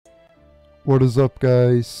What is up,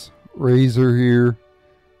 guys? Razor here.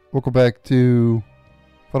 Welcome back to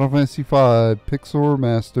Final Fantasy V Pixel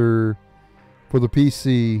Remaster for the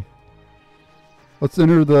PC. Let's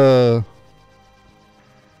enter the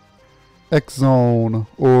X Zone,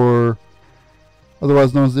 or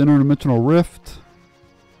otherwise known as the Interdimensional Rift,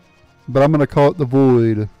 but I'm going to call it the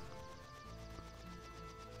Void.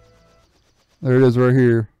 There it is right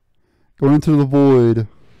here. Going into the Void.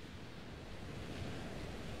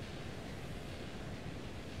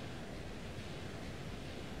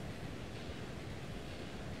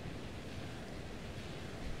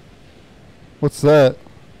 What's that?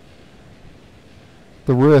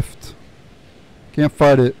 The Rift. Can't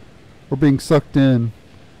fight it. We're being sucked in.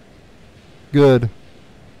 Good.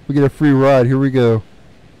 We get a free ride. Here we go.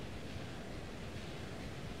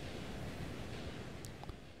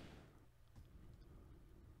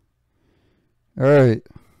 Alright.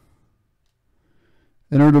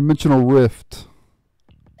 Interdimensional Rift.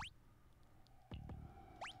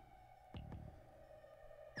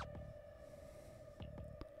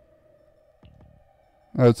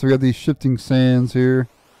 Alright, so we got these shifting sands here.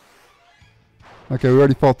 Okay, we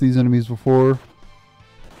already fought these enemies before.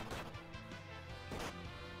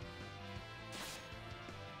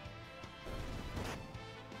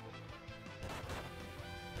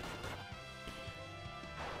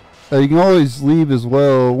 You can always leave as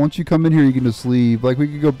well. Once you come in here, you can just leave. Like, we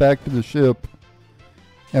could go back to the ship,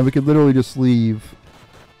 and we could literally just leave.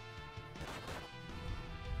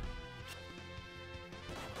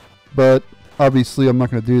 But obviously, I'm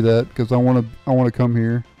not going to do that because I want to come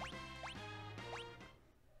here.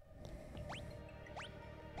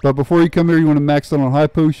 But before you come here, you want to max out on high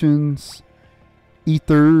potions,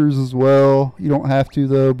 ethers as well. You don't have to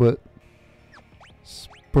though, but it's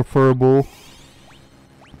preferable.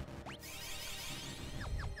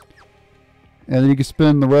 And then you can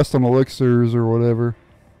spend the rest on elixirs or whatever.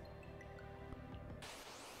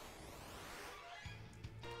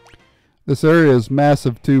 This area is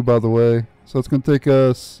massive too, by the way. So it's going to take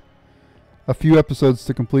us a few episodes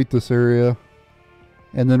to complete this area.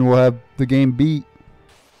 And then we'll have the game beat.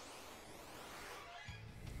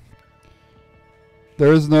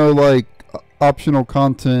 There is no like optional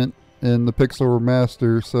content in the Pixel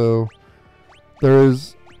Remaster, so there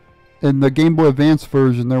is in the Game Boy Advance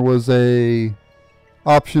version there was a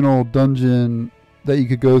optional dungeon that you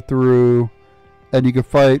could go through, and you could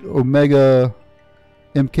fight Omega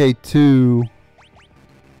MK2,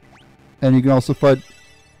 and you can also fight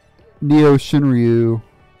Neo Shinryu.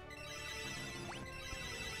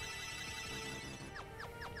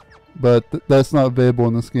 But that's not available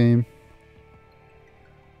in this game.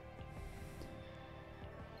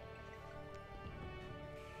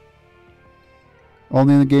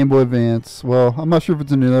 Only in the Game Boy Advance. Well, I'm not sure if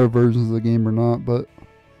it's in the other versions of the game or not, but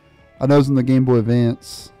I know it's in the Game Boy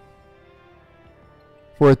Advance.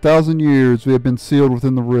 For 1,000 years, we have been sealed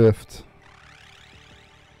within the Rift.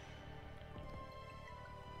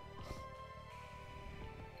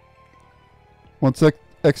 Once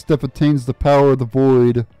X-Step attains the power of the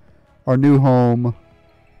Void, our new home,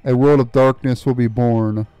 a world of darkness will be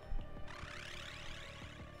born.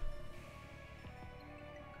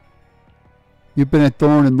 You've been a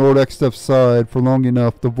thorn in Lord X-Step's side for long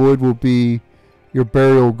enough. The Void will be your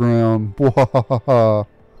burial ground. Yeah,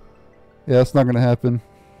 that's not going to happen.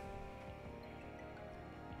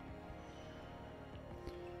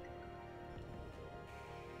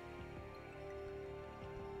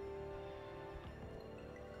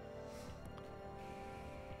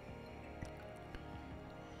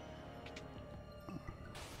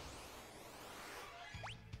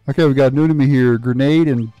 Okay, we got a new enemy here. Grenade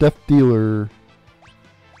and Death Dealer.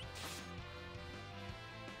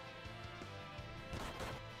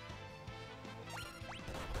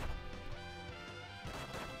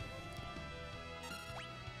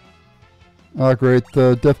 Ah, great.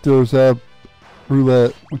 The Death Dealers have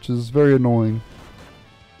roulette, which is very annoying.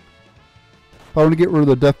 I want to get rid of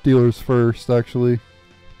the Death Dealers first, actually.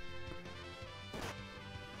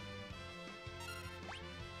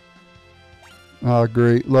 Ah,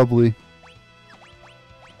 great. Lovely.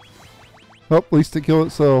 Oh, at least it killed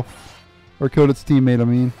itself. Or killed its teammate, I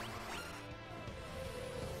mean.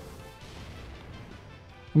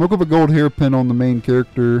 I'm going to put a gold hairpin on the main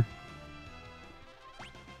character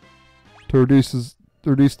to reduce the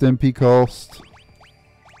MP cost.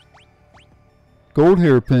 Gold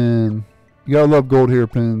hairpin. You gotta love gold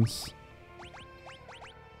hairpins.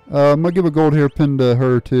 I'm gonna give a gold hairpin to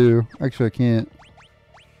her too. Actually, I can't.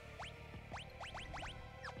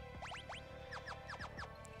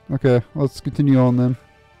 Okay, let's continue on then.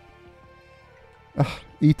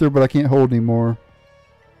 Ether, but I can't hold anymore.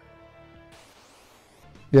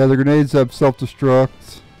 Yeah, the grenades have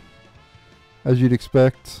self-destruct, as you'd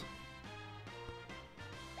expect.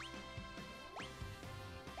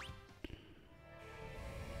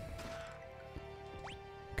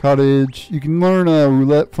 Cottage. You can learn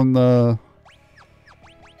roulette from the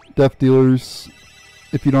death dealers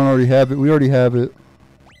if you don't already have it. We already have it.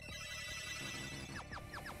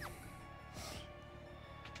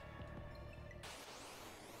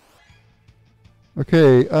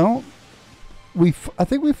 Okay, I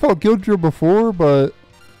think we fought Yugioh before, but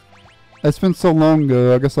it's been so long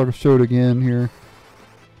ago. I guess I'll show it again here.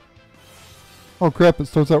 Oh crap! It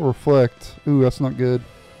starts out reflect. Ooh, that's not good.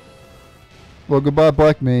 Well, goodbye,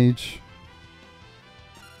 Black Mage.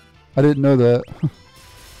 I didn't know that.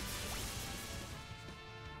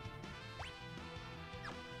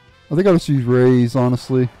 I think I'll just use Raise,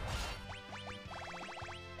 honestly.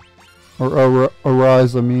 Or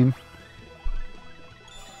Rise, I mean.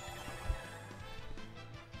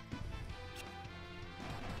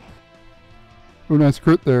 Oh, nice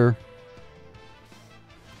crit there.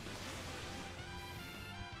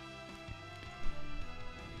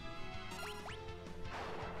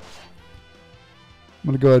 I'm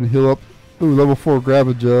gonna go ahead and heal up. Ooh, level 4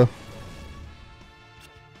 Gravija.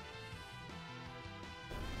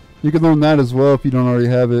 You can learn that as well if you don't already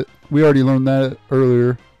have it. We already learned that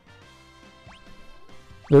earlier.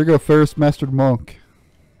 There you go, Ferris Mastered Monk.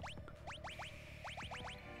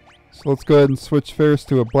 So let's go ahead and switch Ferris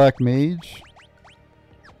to a Black Mage.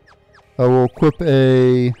 We'll equip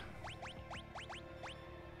a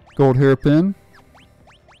gold hairpin.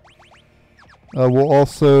 We'll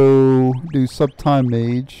also do Sub-Time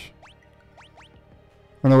Mage.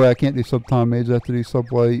 Oh no, wait, I can't do Sub-Time Mage. I have to do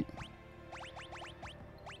Sub-Light.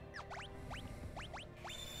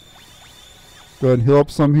 Go ahead and heal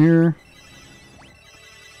up some here.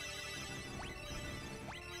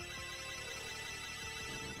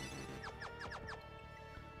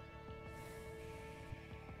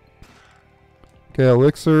 Okay,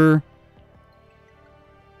 Elixir.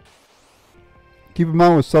 Keep in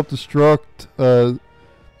mind with self-destruct, the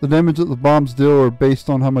damage that the bombs deal are based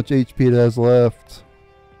on how much HP it has left.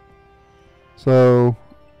 So,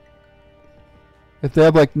 if they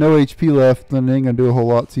have like no HP left, then it ain't gonna do a whole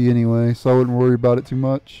lot to you anyway, so I wouldn't worry about it too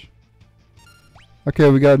much. Okay,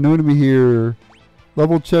 we got a new enemy here.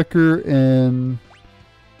 Level Checker and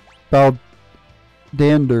Baldanders.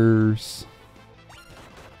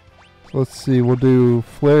 So let's see, we'll do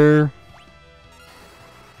Flare.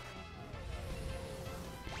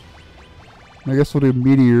 I guess we'll do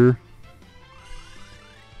Meteor.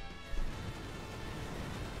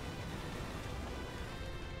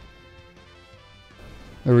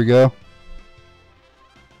 There we go.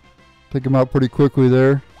 Take him out pretty quickly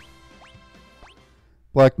there.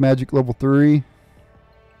 Black Magic level 3.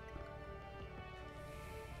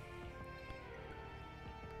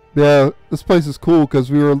 Yeah, this place is cool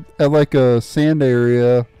because we were at like a sand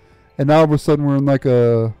area and now all of a sudden we're in like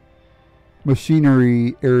a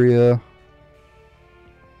machinery area.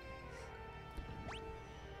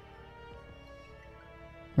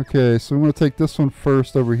 Okay, so we want to take this one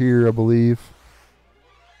first over here, I believe.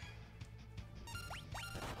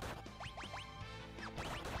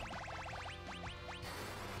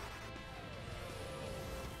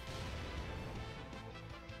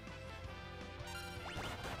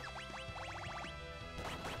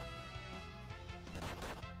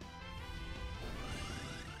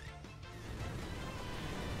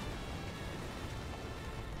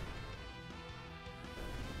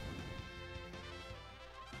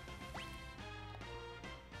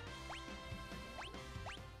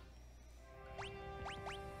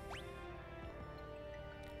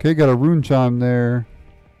 Okay, got a rune chime there.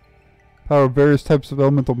 Power various types of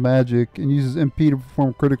elemental magic and uses MP to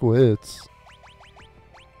perform critical hits.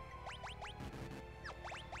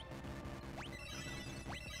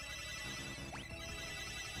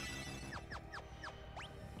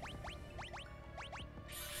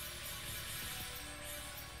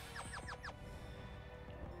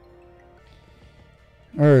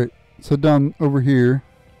 Alright, so down over here.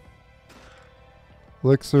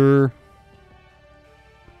 Elixir.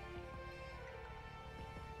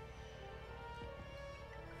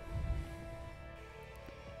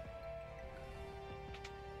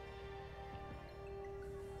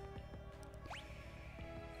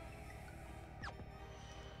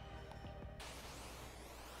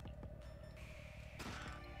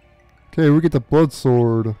 Okay, we get the Blood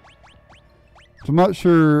Sword. Which I'm not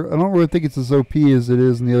sure, I don't really think it's as OP as it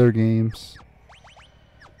is in the other games.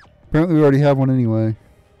 Apparently we already have one anyway.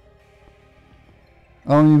 I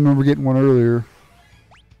don't even remember getting one earlier.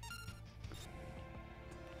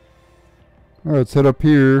 Alright, let's head up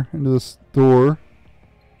here into this door.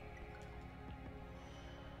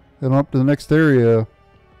 Head up to the next area.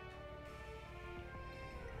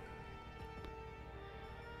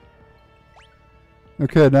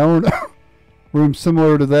 Okay, now we're in a room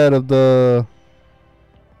similar to that of the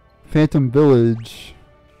Phantom Village.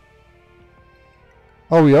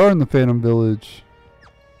 Oh, we are in the Phantom Village.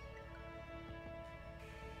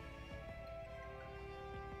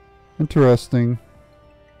 Interesting.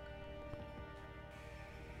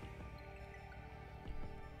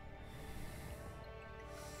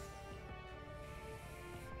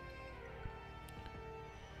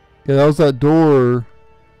 Yeah, that was that door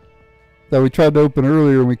that we tried to open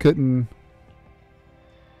earlier and we couldn't.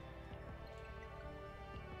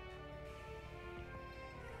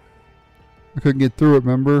 We couldn't get through it,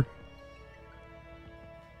 remember?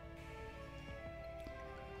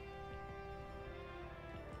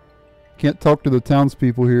 Can't talk to the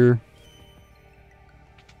townspeople here.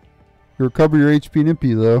 You recover your HP and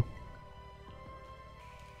MP though.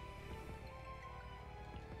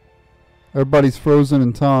 Everybody's frozen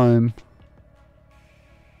in time.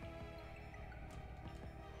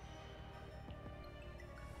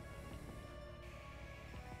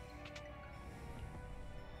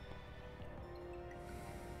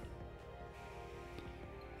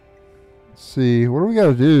 Let's see, what do we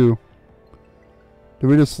gotta do? Do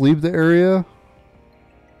we just leave the area?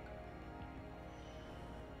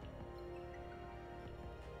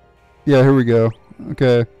 Yeah, here we go.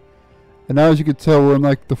 Okay. And now as you can tell, we're in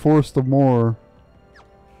like the Forest of Moor.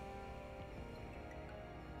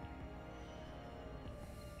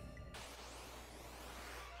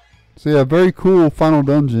 So yeah, very cool final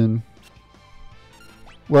dungeon.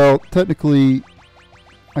 Well, technically,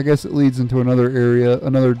 I guess it leads into another area.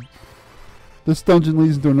 This dungeon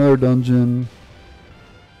leads into another dungeon.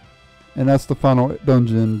 And that's the final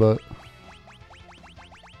dungeon, but...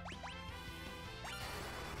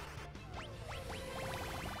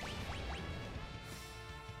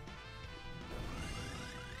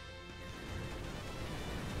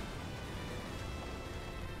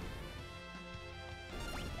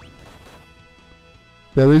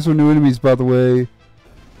 yeah, these are new enemies, by the way.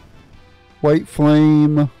 White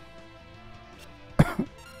Flame.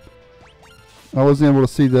 I wasn't able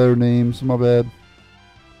to see their names, my bad.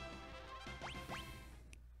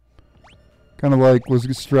 Kind of like was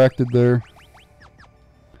distracted there.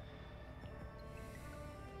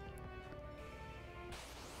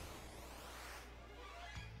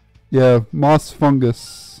 Yeah, moss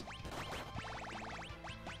fungus.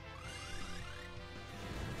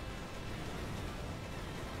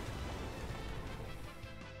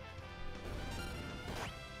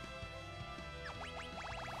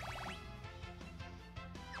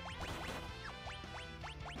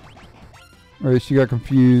 Alright, she got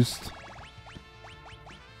confused.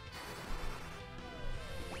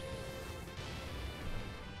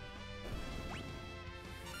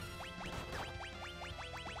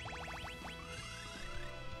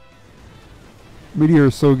 Meteor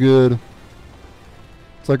is so good.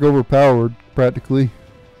 It's like overpowered, practically.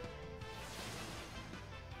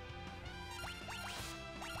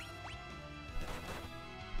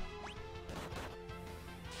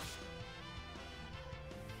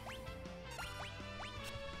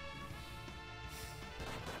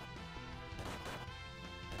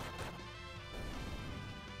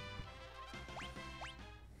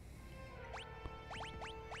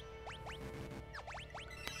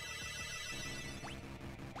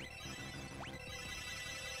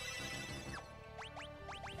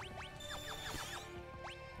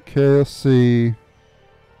 Okay, let's see.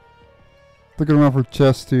 Looking around for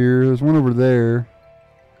chests here. There's one over there.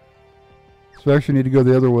 So we actually need to go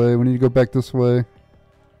the other way. We need to go back this way.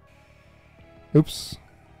 Oops.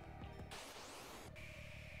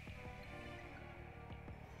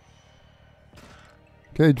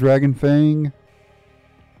 Okay, Dragon Fang.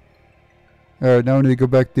 Alright, now we need to go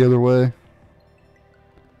back the other way.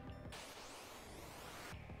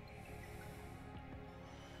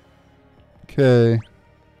 Okay.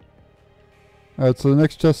 Alright, so the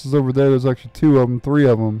next chest is over there. There's actually 2 of them, 3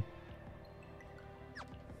 of them.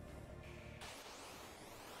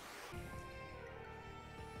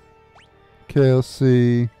 Okay, let's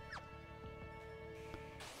see.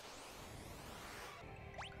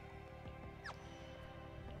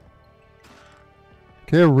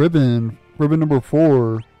 Okay, a ribbon. Ribbon number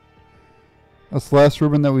 4. That's the last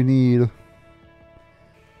ribbon that we need.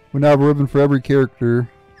 We now have a ribbon for every character.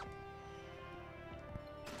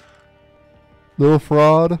 Little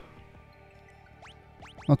Fraud.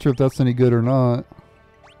 Not sure if that's any good or not.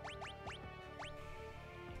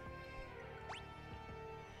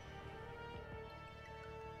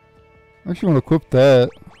 I actually want to equip that.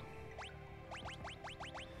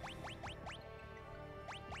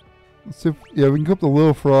 Let's see if, yeah, we can equip the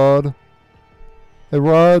Lilith Rod. A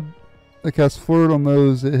rod that casts Flirt on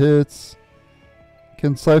those it hits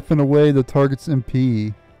can siphon away the target's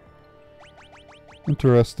MP.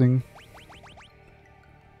 Interesting.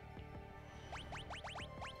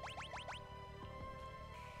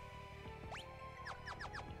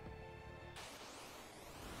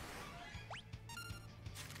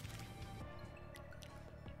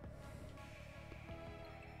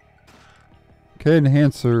 Okay,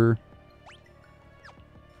 enhancer.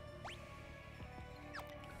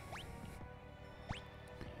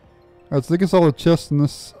 Alright, so I think it's all the chests in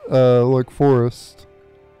this like forest.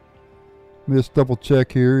 Let me just double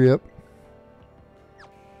check here, yep.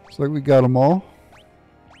 Looks like we got them all.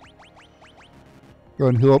 Go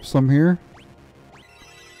ahead and heal up some here.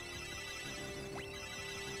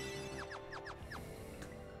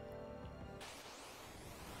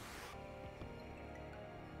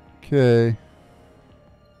 Okay.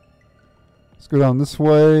 Let's go down this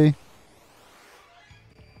way.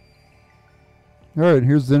 Alright,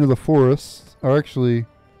 here's the end of the forest. Or actually,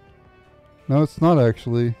 no, it's not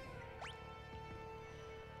actually.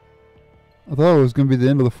 I thought it was going to be the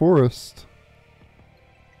end of the forest.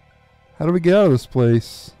 How do we get out of this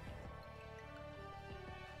place?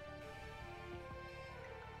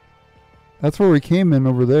 That's where we came in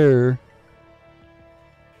over there.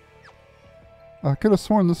 I could have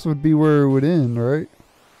sworn this would be where it would end, right?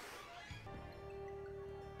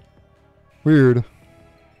 Weird.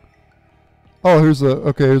 Oh, here's a,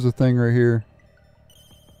 okay, here's a thing right here.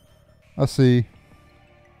 I see.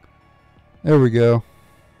 There we go.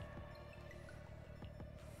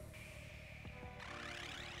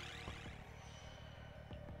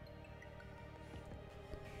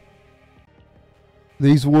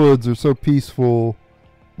 These woods are so peaceful.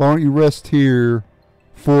 Why don't you rest here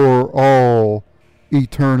for all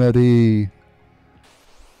eternity?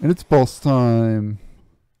 And it's boss time.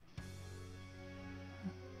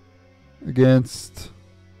 Against...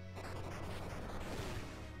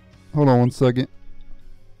 Hold on one second.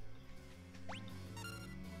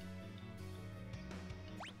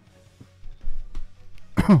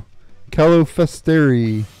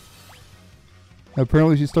 Calofesteri.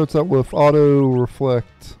 Apparently she starts out with auto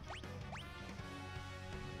reflect.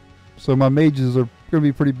 So my mages are going to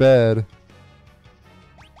be pretty bad.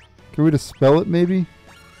 Can we dispel it maybe?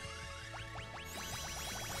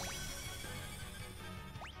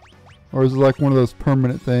 Or is it like one of those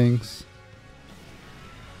permanent things?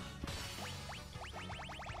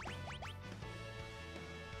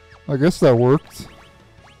 I guess that worked.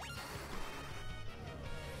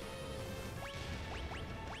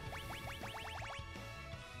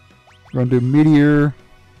 We're gonna do Meteor.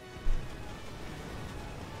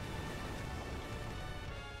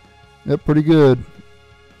 Yep, pretty good.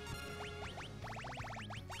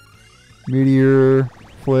 Meteor,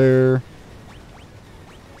 Flare.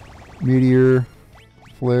 Meteor,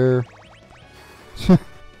 Flare.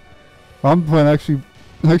 I'm playing actually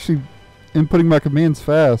inputting my commands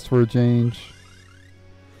fast for a change.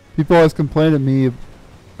 People always complain at me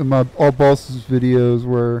in my all bosses videos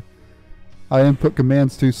where I input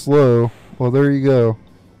commands too slow. Well, there you go.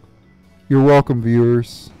 You're welcome,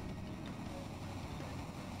 viewers.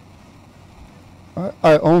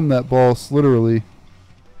 I own that boss, literally.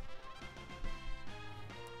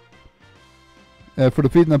 For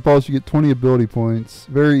defeating that boss, you get 20 ability points.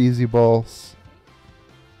 Very easy boss.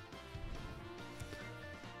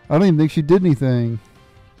 I don't even think she did anything.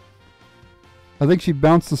 I think she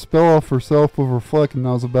bounced the spell off herself with Reflect, and that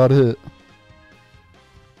was about it.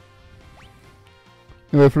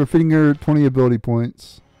 Anyway, for defeating her, 20 ability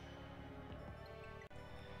points.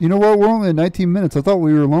 You know what? We're only at 19 minutes. I thought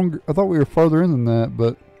we were longer. I thought we were farther in than that,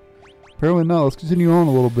 but apparently not. Let's continue on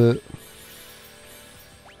a little bit.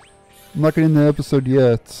 I'm not getting in the episode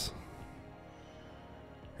yet.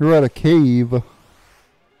 Here we're at a cave.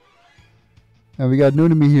 And we got a new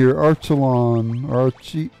enemy here, Archelon. Or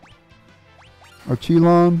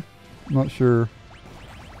Archelon? I'm not sure.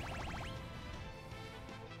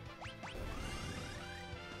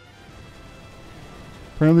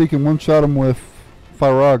 Apparently you can one-shot him with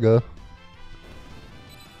Firaga.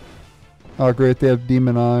 Oh great, they have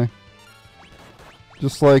Demon Eye.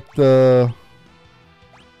 Just like the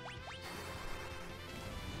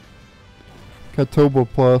Katoba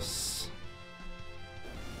Plus.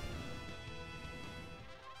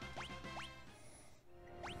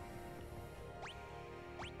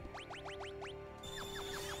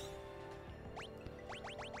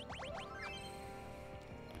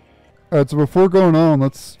 Alright, so before going on,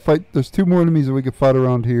 let's fight. There's two more enemies that we can fight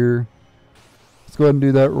around here. Let's go ahead and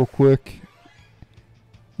do that real quick.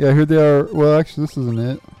 Yeah, here they are. Well, actually, this isn't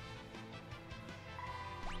it.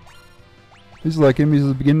 These are like enemies at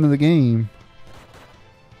the beginning of the game.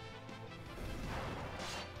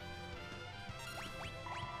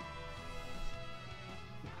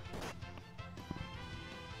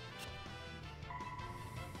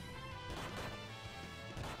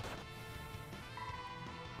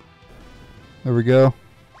 There we go.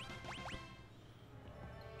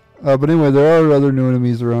 But anyway, there are other new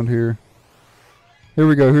enemies around here. Here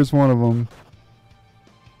we go. Here's one of them.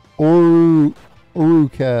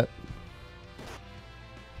 Oru cat.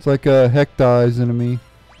 It's like a Hectize enemy.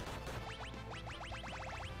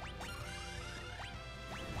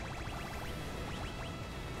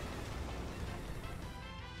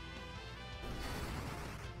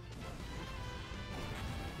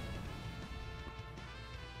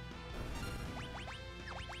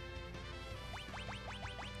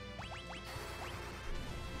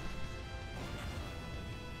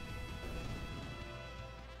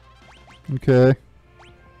 Okay.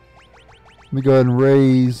 Let me go ahead and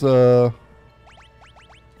raise Lena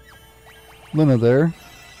there.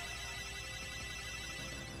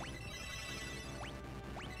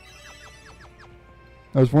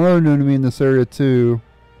 There's one other new enemy in this area too.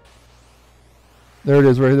 There it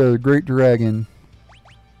is right there, the Great Dragon.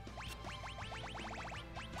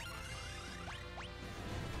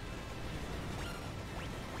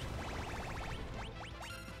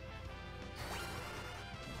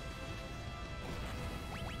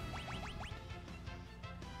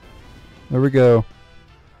 There we go.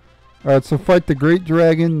 Alright, so fight the Great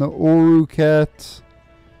Dragon, the Oru Cat,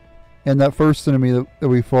 and that first enemy that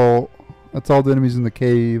we fought. That's all the enemies in the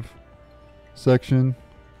cave section.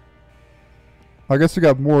 I guess we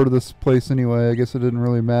got more to this place anyway. I guess it didn't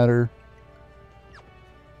really matter.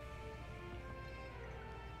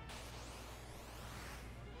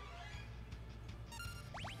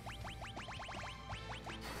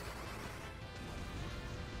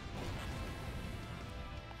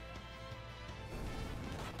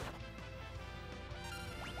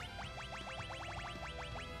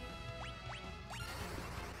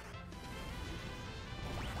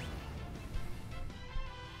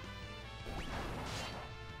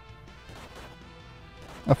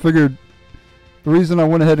 I figured the reason I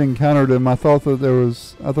went ahead and encountered him, I thought there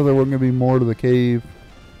wasn't gonna be more to the cave.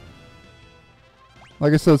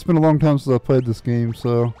 Like I said, it's been a long time since I played this game,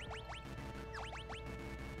 so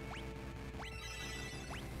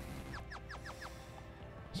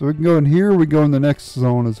we can go in here, we go in the next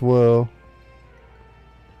zone as well.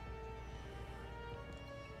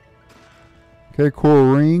 Okay,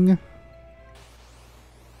 coral ring.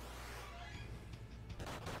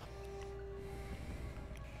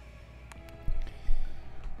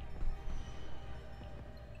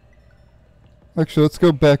 Actually, let's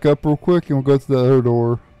go back up real quick and we'll go to the other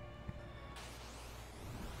door.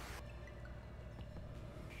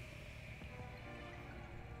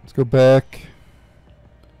 Let's go back.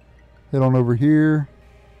 Head on over here.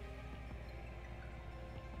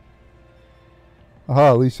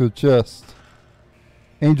 Aha, at least a chest.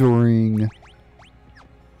 Angel ring.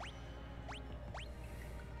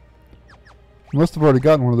 Must have already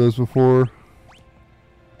gotten one of those before.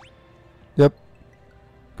 Yep.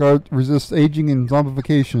 Guard resists aging and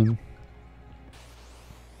zombification.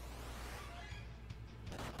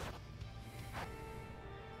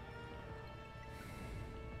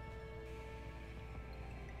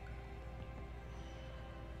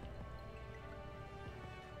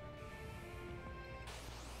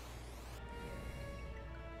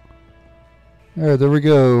 Alright, there we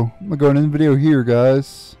go. I'm going to end the video here,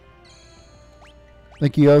 guys.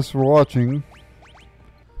 Thank you guys for watching.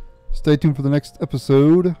 Stay tuned for the next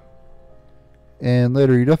episode. And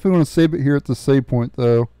later, you definitely want to save it here at the save point,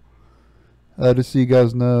 though. Just so you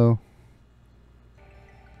guys know.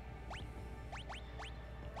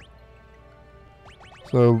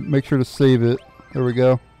 So make sure to save it. There we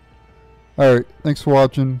go. Alright, thanks for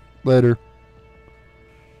watching. Later.